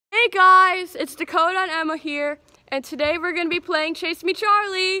Hey guys, it's Dakota and Emma here, and today we're going to be playing Chase Me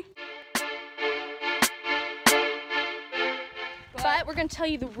Charlie. But we're going to tell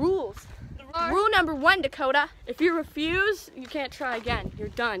you the rules. Rule number 1, Dakota. If you refuse, you can't try again. You're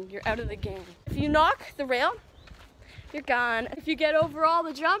done. You're out of the game. If you knock the rail, you're gone. If you get over all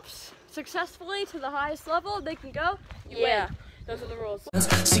the jumps successfully to the highest level they can go, you win. Those are the rules.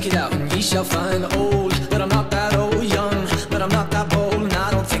 Seek it out and ye shall find. Old, but I'm not that old. Young, but I'm not that bold. And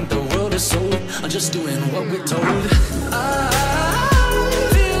I don't think the world is sold. I'm just doing what we're told. I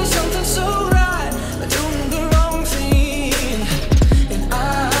feel something so right, doing the wrong thing. And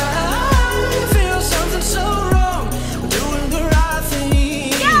I feel something so wrong, doing the right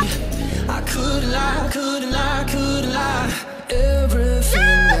thing. Yeah. I couldn't lie, couldn't lie, couldn't lie.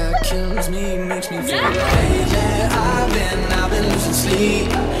 Everything that kills me makes me feel lately I've been losing sleep,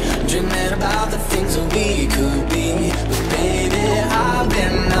 dreaming about the things that we could be. But baby, I've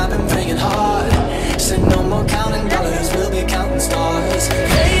been praying hard. Said no more counting dollars, we'll be counting stars.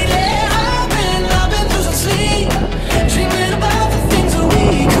 Lately, I've been losing sleep, dreaming about the things that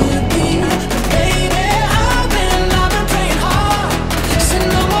we could be. But baby, I've been praying hard. Said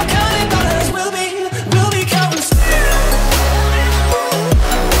no more counting dollars, we'll be counting stars.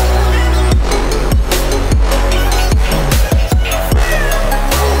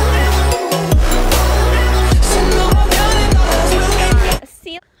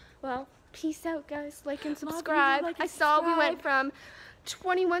 Well, peace out, guys. Like and subscribe. I saw we went from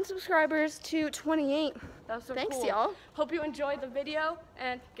 21 subscribers to 28. That was so Thanks, cool. y'all. Hope you enjoyed the video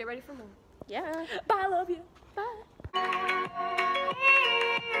and get ready for more. Yeah. Bye, I love you. Bye.